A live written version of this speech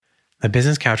The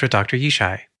Business Couch with Dr.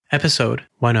 Yishai, episode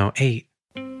 108.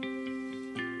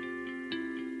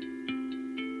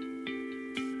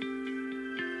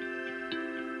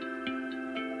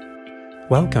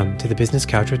 Welcome to the Business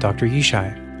Couch with Dr.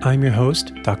 Yishai. I'm your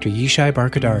host, Dr. Yishai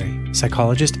Barkadari,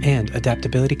 psychologist and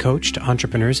adaptability coach to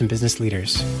entrepreneurs and business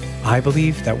leaders. I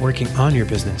believe that working on your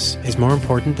business is more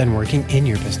important than working in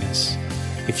your business.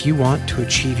 If you want to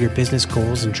achieve your business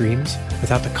goals and dreams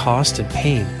without the cost and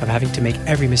pain of having to make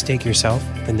every mistake yourself,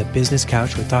 then the Business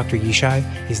Couch with Dr.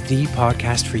 Yishai is the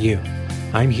podcast for you.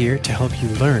 I'm here to help you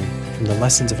learn from the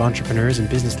lessons of entrepreneurs and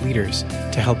business leaders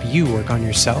to help you work on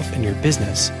yourself and your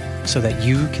business so that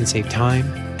you can save time,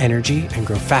 energy, and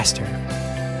grow faster.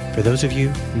 For those of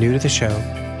you new to the show,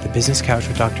 the Business Couch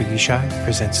with Dr. Yishai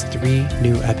presents 3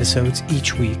 new episodes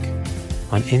each week.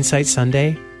 On Insight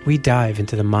Sunday, we dive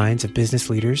into the minds of business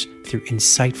leaders through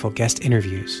insightful guest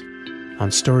interviews.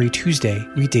 On Story Tuesday,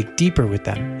 we dig deeper with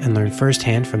them and learn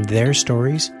firsthand from their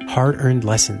stories, hard-earned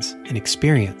lessons, and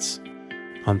experience.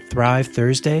 On Thrive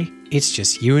Thursday, it's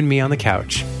just you and me on the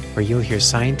couch, where you'll hear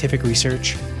scientific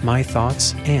research, my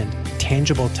thoughts, and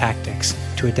tangible tactics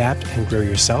to adapt and grow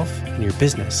yourself and your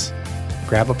business.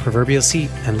 Grab a proverbial seat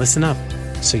and listen up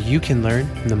so you can learn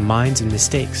from the minds and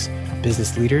mistakes of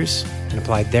business leaders and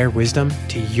apply their wisdom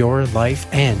to your life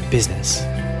and business.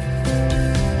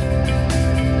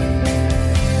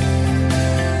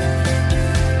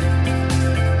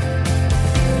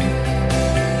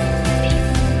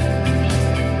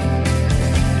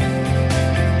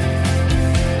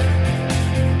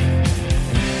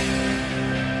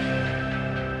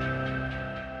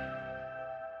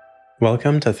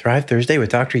 Welcome to Thrive Thursday with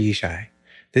Dr. Yishai.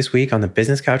 This week on the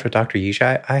Business Couch with Dr.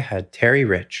 Yishai, I had Terry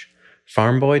Rich,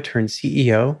 farm boy turned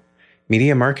CEO,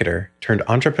 media marketer turned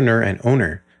entrepreneur and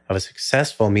owner of a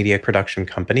successful media production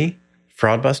company,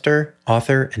 fraudbuster,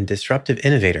 author, and disruptive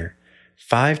innovator,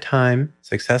 5-time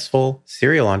successful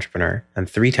serial entrepreneur, and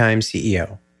 3-time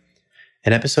CEO.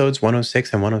 In episodes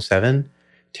 106 and 107,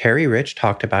 Terry Rich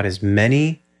talked about his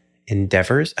many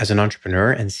endeavors as an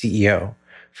entrepreneur and CEO,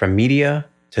 from media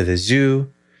to the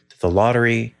zoo to the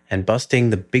lottery and busting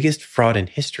the biggest fraud in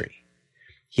history.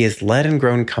 He has led and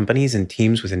grown companies and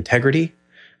teams with integrity,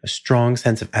 a strong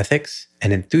sense of ethics,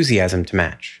 and enthusiasm to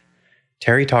match.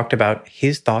 Terry talked about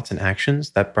his thoughts and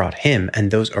actions that brought him and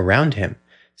those around him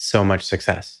so much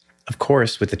success. Of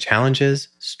course, with the challenges,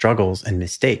 struggles, and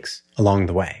mistakes along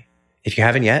the way. If you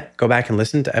haven't yet, go back and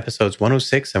listen to episodes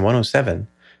 106 and 107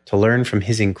 to learn from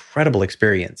his incredible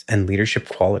experience and leadership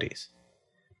qualities.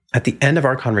 At the end of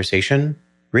our conversation,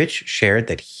 Rich shared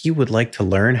that he would like to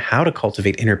learn how to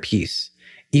cultivate inner peace,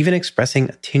 even expressing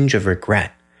a tinge of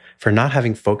regret for not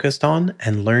having focused on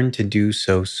and learned to do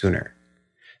so sooner.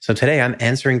 So today I'm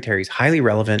answering Terry's highly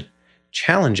relevant,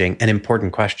 challenging, and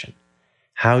important question.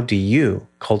 How do you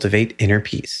cultivate inner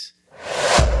peace?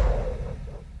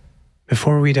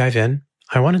 Before we dive in,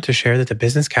 I wanted to share that the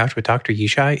Business Couch with Dr.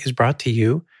 Yishai is brought to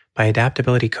you by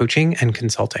Adaptability Coaching and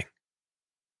Consulting.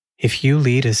 If you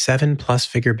lead a 7+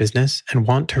 figure business and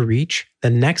want to reach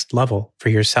the next level for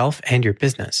yourself and your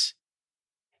business,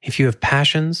 if you have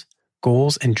passions,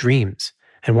 goals, and dreams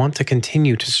and want to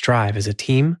continue to strive as a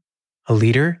team, a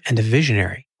leader, and a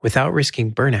visionary without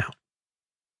risking burnout,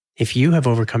 if you have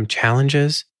overcome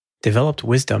challenges, developed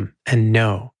wisdom, and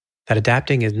know that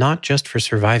adapting is not just for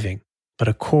surviving, but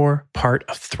a core part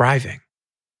of thriving,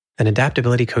 then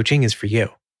adaptability coaching is for you.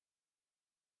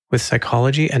 With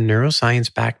psychology and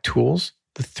neuroscience-backed tools,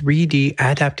 the 3D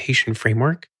adaptation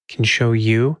framework can show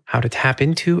you how to tap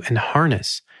into and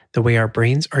harness the way our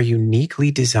brains are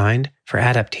uniquely designed for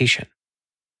adaptation.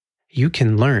 You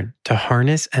can learn to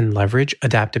harness and leverage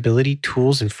adaptability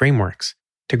tools and frameworks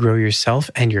to grow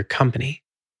yourself and your company.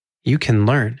 You can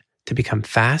learn to become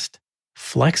fast,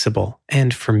 flexible,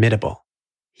 and formidable.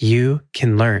 You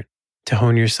can learn to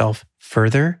hone yourself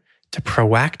further, to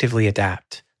proactively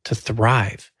adapt, to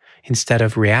thrive, instead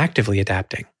of reactively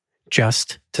adapting,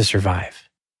 just to survive.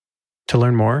 To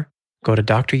learn more, go to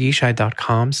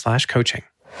dryishai.com/coaching.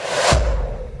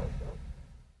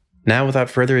 Now, without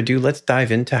further ado, let's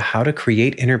dive into how to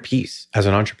create inner peace as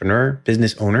an entrepreneur,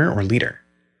 business owner, or leader.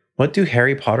 What do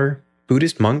Harry Potter,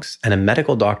 Buddhist monks, and a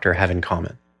medical doctor have in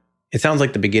common? It sounds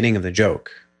like the beginning of the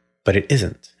joke, but it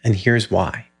isn't, and here's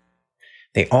why.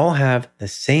 They all have the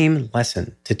same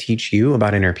lesson to teach you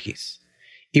about inner peace,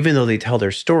 even though they tell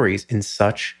their stories in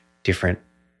such different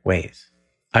ways.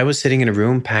 I was sitting in a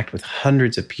room packed with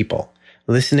hundreds of people,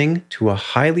 listening to a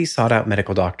highly sought-out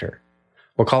medical doctor.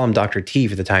 We'll call him Dr. T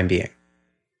for the time being.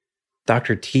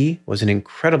 Dr. T was an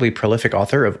incredibly prolific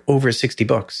author of over 60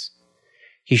 books.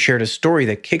 He shared a story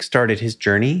that kickstarted his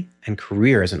journey and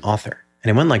career as an author. And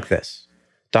it went like this.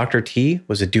 Dr. T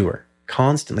was a doer,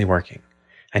 constantly working.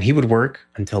 And he would work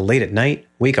until late at night,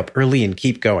 wake up early, and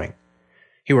keep going.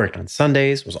 He worked on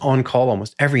Sundays, was on call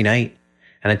almost every night,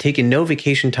 and had taken no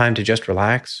vacation time to just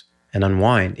relax and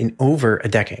unwind in over a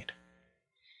decade.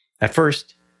 At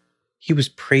first, he was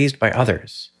praised by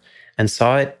others and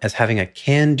saw it as having a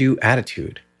can-do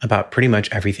attitude about pretty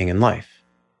much everything in life.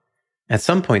 At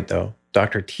some point, though,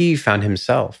 Dr. T found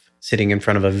himself sitting in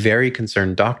front of a very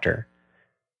concerned doctor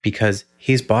because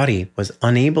his body was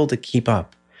unable to keep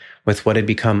up with what had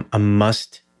become a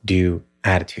must-do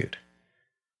attitude.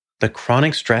 The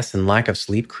chronic stress and lack of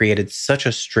sleep created such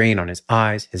a strain on his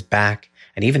eyes, his back,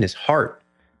 and even his heart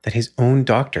that his own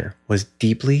doctor was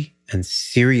deeply and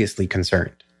seriously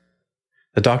concerned.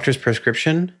 The doctor's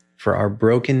prescription for our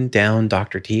broken down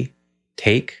Dr. T: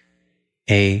 take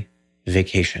a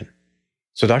vacation.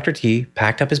 So Dr. T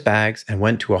packed up his bags and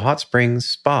went to a hot springs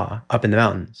spa up in the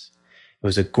mountains. It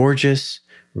was a gorgeous,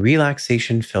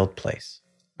 relaxation-filled place.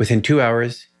 Within 2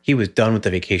 hours, he was done with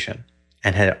the vacation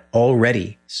and had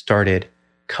already started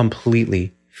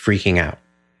completely freaking out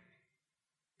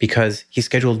because he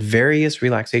scheduled various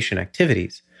relaxation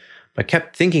activities, but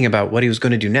kept thinking about what he was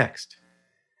going to do next.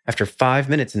 After 5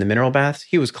 minutes in the mineral baths,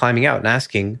 he was climbing out and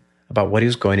asking about what he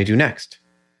was going to do next.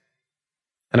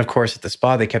 And of course, at the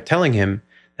spa, they kept telling him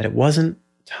that it wasn't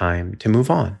time to move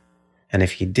on. And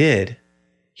if he did,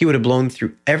 he would have blown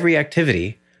through every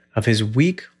activity of his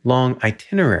week-long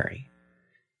itinerary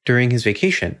during his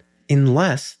vacation in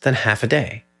less than half a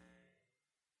day.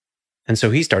 And so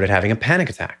he started having a panic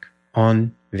attack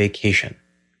on vacation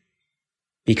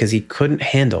because he couldn't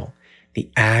handle the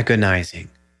agonizing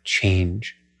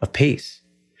change of pace.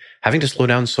 Having to slow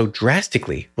down so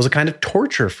drastically was a kind of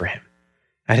torture for him.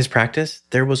 At his practice,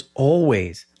 there was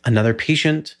always another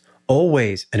patient,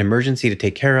 always an emergency to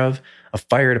take care of, a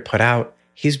fire to put out.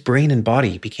 His brain and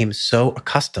body became so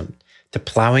accustomed to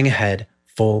plowing ahead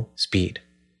full speed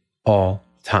all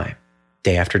the time,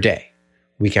 day after day,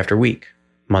 week after week,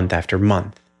 month after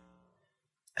month.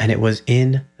 And it was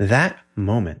in that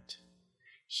moment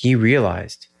he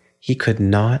realized he could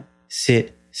not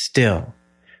sit still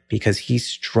because he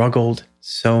struggled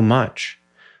so much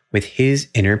with his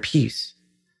inner peace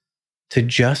to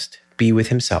just be with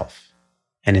himself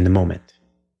and in the moment.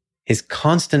 His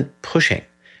constant pushing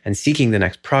and seeking the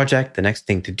next project, the next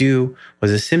thing to do,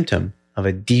 was a symptom of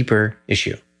a deeper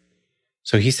issue.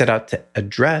 So he set out to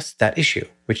address that issue,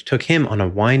 which took him on a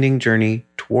winding journey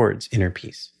towards inner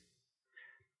peace.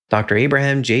 Dr.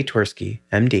 Abraham J. Twersky,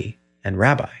 MD, and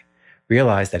rabbi,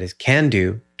 realized that his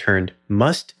can-do turned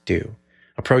must-do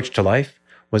approach to life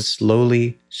was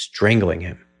slowly strangling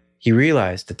him. He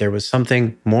realized that there was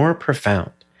something more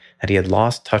profound that he had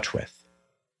lost touch with,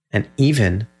 and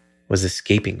even was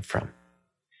escaping from.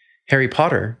 Harry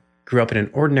Potter grew up in an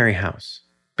ordinary house,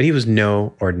 but he was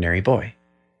no ordinary boy.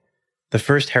 The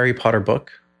first Harry Potter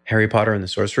book, Harry Potter and the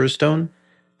Sorcerer's Stone,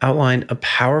 outlined a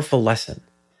powerful lesson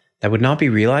that would not be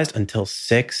realized until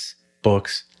 6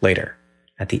 books later,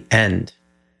 at the end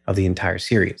of the entire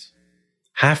series.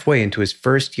 Halfway into his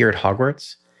first year at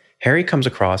Hogwarts, Harry comes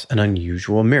across an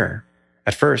unusual mirror.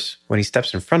 At first, when he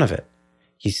steps in front of it,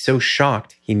 he's so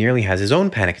shocked he nearly has his own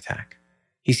panic attack.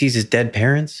 He sees his dead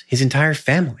parents, his entire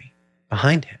family,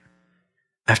 behind him.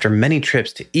 After many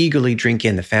trips to eagerly drink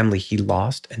in the family he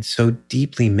lost and so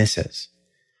deeply misses,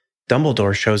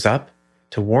 Dumbledore shows up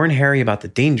to warn Harry about the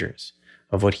dangers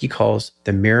of what he calls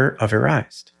the Mirror of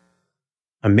Erased,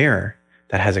 a mirror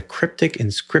that has a cryptic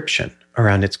inscription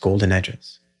around its golden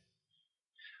edges.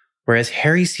 Whereas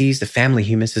Harry sees the family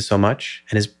he misses so much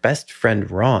and his best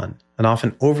friend Ron, an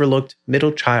often overlooked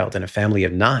middle child in a family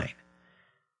of 9,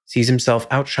 sees himself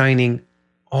outshining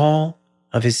all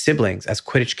of his siblings as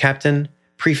Quidditch captain,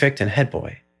 prefect, and head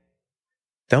boy.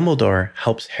 Dumbledore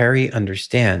helps Harry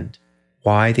understand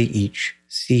why they each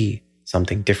see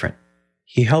something different.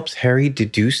 He helps Harry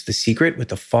deduce the secret with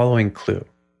the following clue.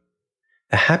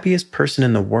 The happiest person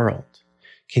in the world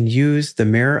can use the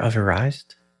Mirror of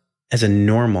Erased as a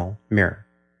normal mirror.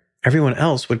 Everyone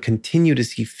else would continue to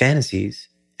see fantasies,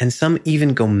 and some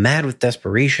even go mad with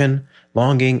desperation,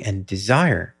 longing, and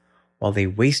desire while they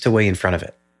waste away in front of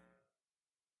it.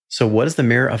 So what does the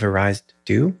Mirror of Erased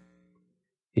do?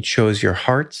 It shows your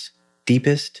heart's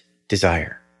deepest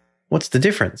desire. What's the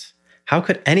difference? How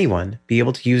could anyone be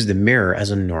able to use the mirror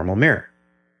as a normal mirror?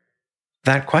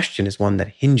 That question is one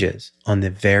that hinges on the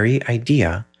very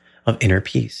idea of inner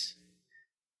peace.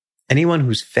 Anyone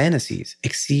whose fantasies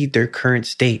exceed their current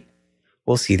state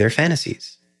will see their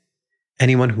fantasies.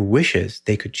 Anyone who wishes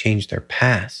they could change their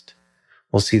past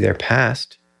will see their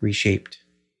past reshaped.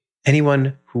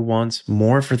 Anyone who wants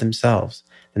more for themselves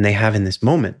than they have in this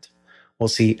moment will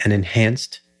see an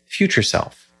enhanced future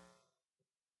self.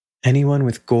 Anyone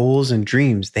with goals and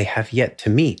dreams they have yet to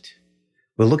meet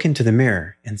will look into the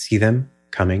mirror and see them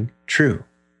coming true.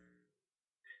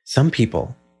 Some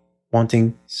people,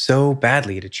 wanting so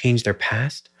badly to change their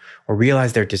past or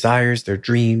realize their desires, their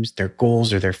dreams, their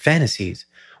goals, or their fantasies,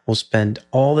 will spend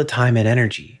all the time and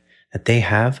energy that they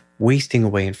have wasting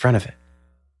away in front of it.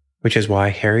 Which is why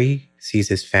Harry sees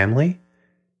his family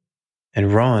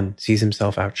and Ron sees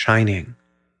himself outshining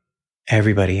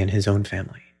everybody in his own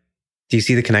family. Do you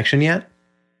see the connection yet?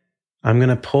 I'm going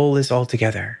to pull this all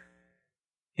together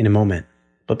in a moment.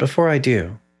 But before I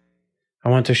do, I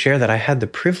want to share that I had the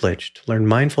privilege to learn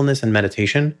mindfulness and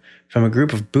meditation from a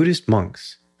group of Buddhist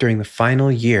monks during the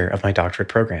final year of my doctorate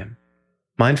program.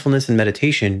 Mindfulness and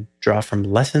meditation draw from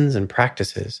lessons and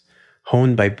practices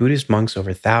honed by Buddhist monks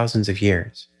over thousands of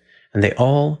years, and they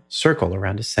all circle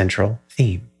around a central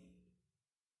theme.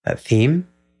 That theme,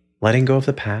 letting go of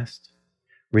the past,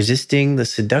 resisting the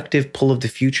seductive pull of the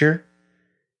future,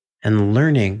 and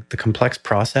learning the complex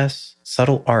process,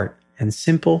 subtle art, and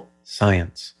simple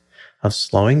science of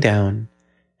slowing down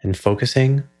and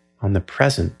focusing on the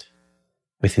present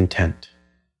with intent.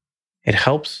 It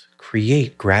helps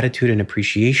create gratitude and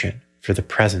appreciation for the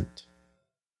present,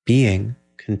 being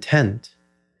content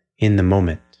in the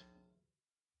moment.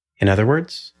 In other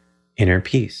words, inner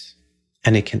peace.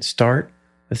 And it can start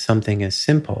with something as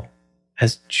simple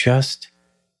as just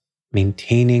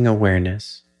maintaining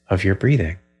awareness of your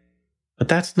breathing. But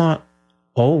that's not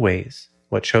always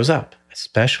what shows up,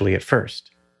 especially at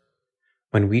first.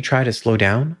 When we try to slow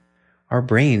down, our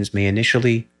brains may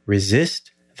initially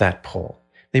resist that pull.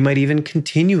 They might even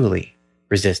continually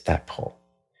resist that pull.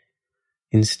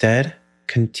 Instead,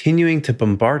 continuing to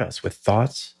bombard us with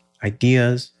thoughts,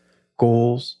 ideas,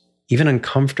 goals, even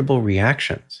uncomfortable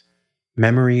reactions,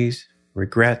 memories,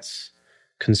 regrets,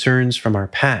 concerns from our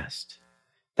past,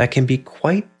 that can be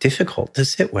quite difficult to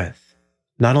sit with.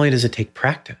 Not only does it take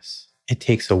practice, it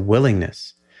takes a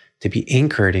willingness to be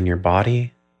anchored in your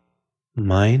body,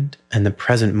 mind, and the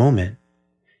present moment,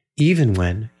 even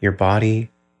when your body,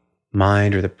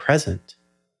 mind, or the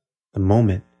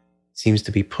moment seems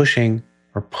to be pushing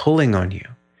or pulling on you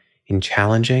in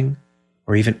challenging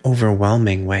or even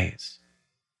overwhelming ways.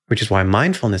 Which is why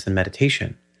mindfulness and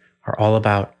meditation are all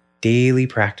about daily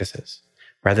practices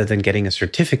rather than getting a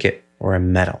certificate or a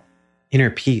medal. Inner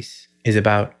peace is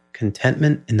about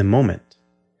contentment in the moment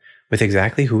with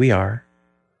exactly who we are,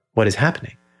 what is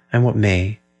happening, and what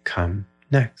may come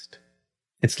next.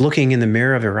 It's looking in the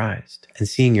mirror of your eyes and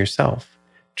seeing yourself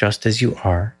just as you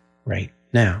are right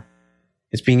now.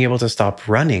 It's being able to stop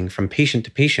running from patient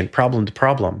to patient, problem to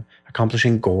problem,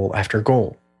 accomplishing goal after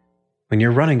goal. When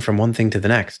you're running from one thing to the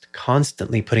next,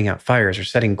 constantly putting out fires or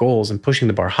setting goals and pushing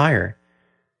the bar higher,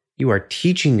 you are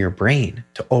teaching your brain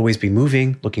to always be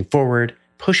moving, looking forward,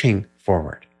 pushing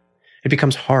forward. It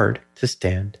becomes hard to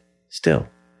stand still.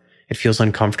 It feels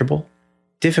uncomfortable,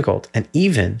 difficult, and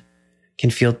even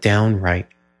can feel downright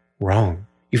wrong.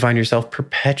 You find yourself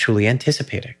perpetually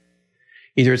anticipating.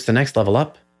 Either it's the next level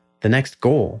up, the next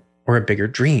goal, or a bigger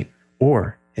dream,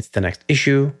 or it's the next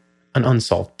issue, an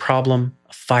unsolved problem,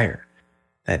 a fire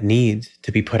that needs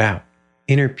to be put out.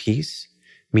 Inner peace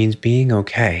means being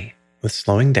okay with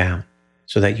slowing down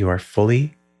so that you are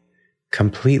fully,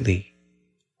 completely,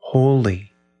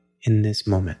 wholly in this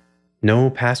moment. No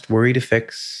past worry to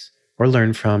fix or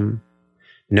learn from,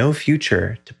 no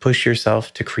future to push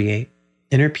yourself to create.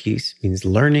 Inner peace means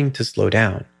learning to slow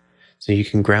down so you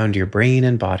can ground your brain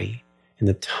and body in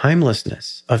the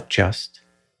timelessness of just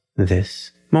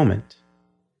this moment.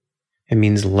 It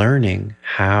means learning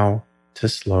how to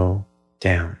slow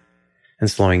down. And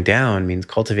slowing down means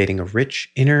cultivating a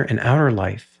rich inner and outer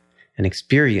life and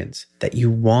experience that you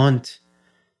want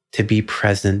to be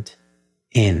present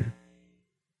in.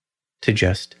 To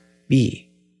just be.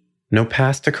 No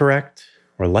past to correct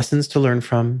or lessons to learn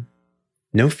from.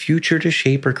 No future to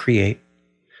shape or create.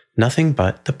 Nothing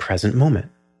but the present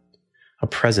moment. A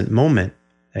present moment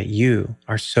that you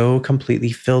are so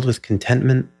completely filled with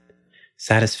contentment,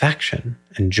 satisfaction,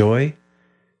 and joy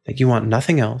that you want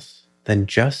nothing else than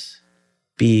just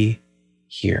be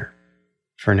here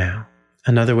for now.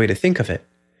 Another way to think of it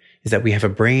is that we have a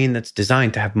brain that's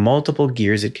designed to have multiple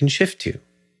gears it can shift to,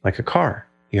 like a car.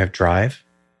 You have drive,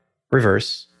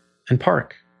 reverse, and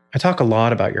park. I talk a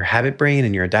lot about your habit brain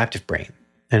and your adaptive brain.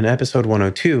 And in episode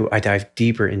 102, I dive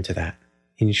deeper into that.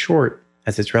 In short,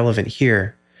 as it's relevant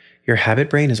here, your habit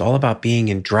brain is all about being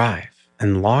in drive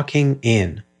and locking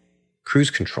in cruise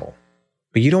control.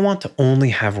 But you don't want to only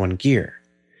have one gear.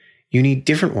 You need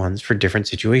different ones for different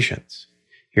situations.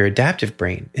 Your adaptive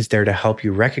brain is there to help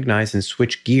you recognize and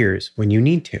switch gears when you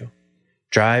need to.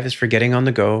 Drive is for getting on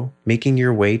the go, making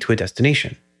your way to a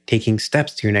destination, taking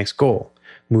steps to your next goal,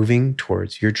 moving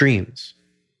towards your dreams.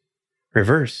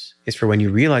 Reverse is for when you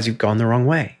realize you've gone the wrong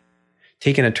way,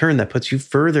 taking a turn that puts you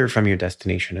further from your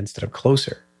destination instead of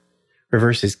closer.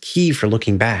 Reverse is key for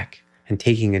looking back and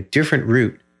taking a different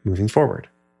route moving forward.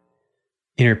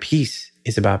 Inner peace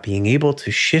is about being able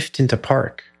to shift into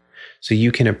park so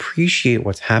you can appreciate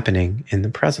what's happening in the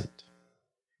present.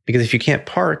 Because if you can't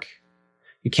park,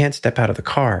 you can't step out of the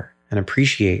car and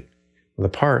appreciate the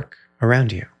park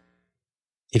around you.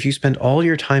 If you spend all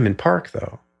your time in park,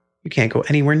 though, you can't go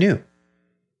anywhere new.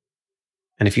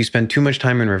 And if you spend too much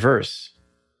time in reverse,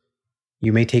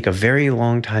 you may take a very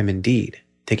long time indeed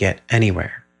to get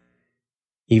anywhere,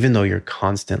 even though you're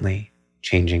constantly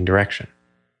changing direction.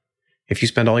 If you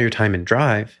spend all your time in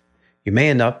drive, you may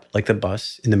end up like the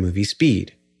bus in the movie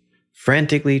Speed,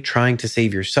 frantically trying to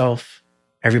save yourself,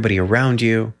 everybody around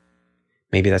you.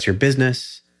 Maybe that's your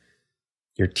business,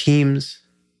 your teams,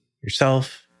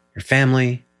 yourself, your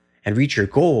family, and reach your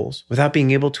goals without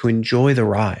being able to enjoy the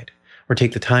ride or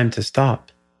take the time to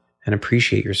stop and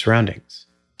appreciate your surroundings.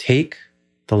 Take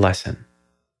the lesson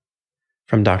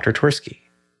from Dr. Tversky,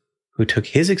 who took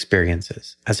his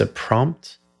experiences as a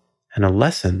prompt and a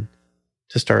lesson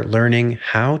to start learning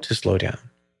how to slow down,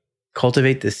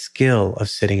 cultivate the skill of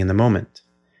sitting in the moment,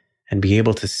 and be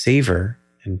able to savor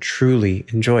and truly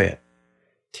enjoy it.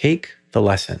 Take the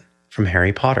lesson from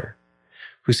Harry Potter,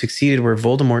 who succeeded where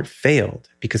Voldemort failed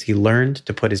because he learned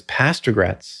to put his past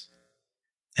regrets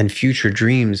and future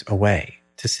dreams away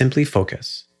to simply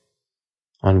focus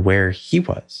on where he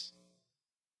was,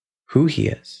 who he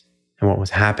is, and what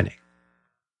was happening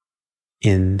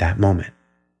in that moment.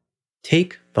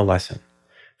 Take the lesson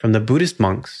from the Buddhist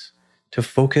monks to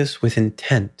focus with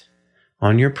intent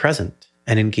on your present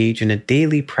and engage in a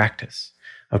daily practice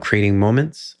of creating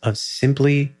moments of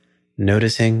simply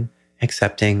noticing,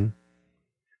 accepting,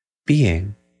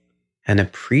 being, and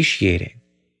appreciating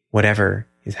whatever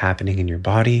is happening in your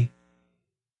body,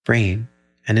 brain,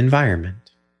 and environment.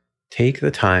 Take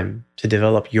the time to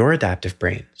develop your adaptive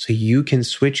brain so you can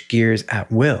switch gears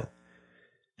at will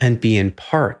and be in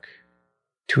park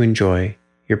to enjoy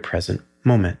your present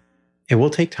moment. It will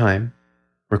take time,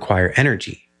 require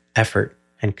energy, effort,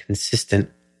 and consistent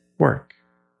work.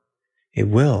 It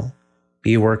will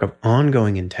be a work of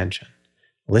ongoing intention,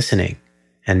 listening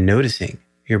and noticing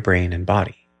your brain and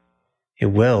body. It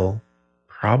will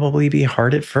probably be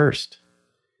hard at first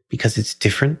because it's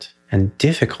different and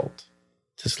difficult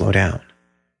to slow down.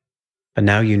 But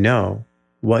now you know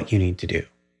what you need to do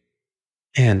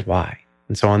and why.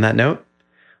 And so on that note,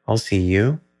 I'll see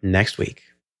you next week.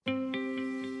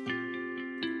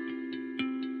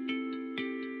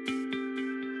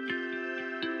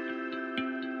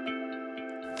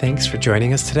 Thanks for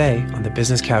joining us today on the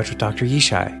Business Couch with Dr.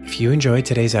 Yishai. If you enjoyed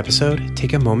today's episode,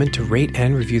 take a moment to rate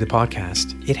and review the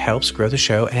podcast. It helps grow the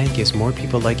show and gives more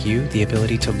people like you the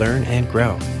ability to learn and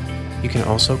grow. You can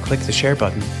also click the share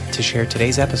button to share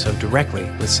today's episode directly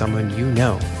with someone you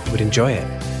know who would enjoy it.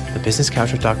 The Business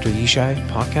Couch with Dr. Yishai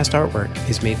podcast artwork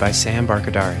is made by Sam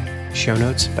Barkadari, show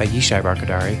notes by Yishai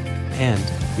Barkadari, and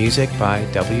music by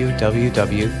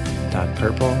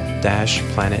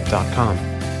www.purple-planet.com.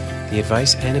 The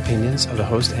advice and opinions of the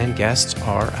host and guests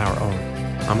are our own.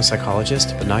 I'm a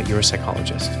psychologist, but not your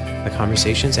psychologist. The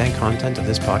conversations and content of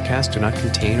this podcast do not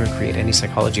contain or create any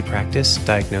psychology practice,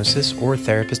 diagnosis, or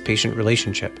therapist-patient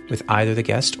relationship with either the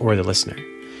guest or the listener.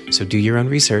 So do your own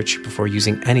research before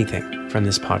using anything from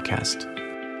this podcast.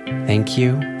 Thank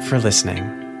you for listening.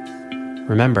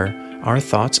 Remember, our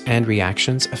thoughts and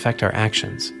reactions affect our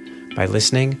actions. By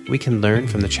listening, we can learn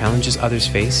from the challenges others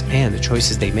face and the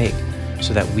choices they make,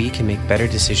 so that we can make better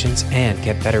decisions and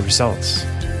get better results.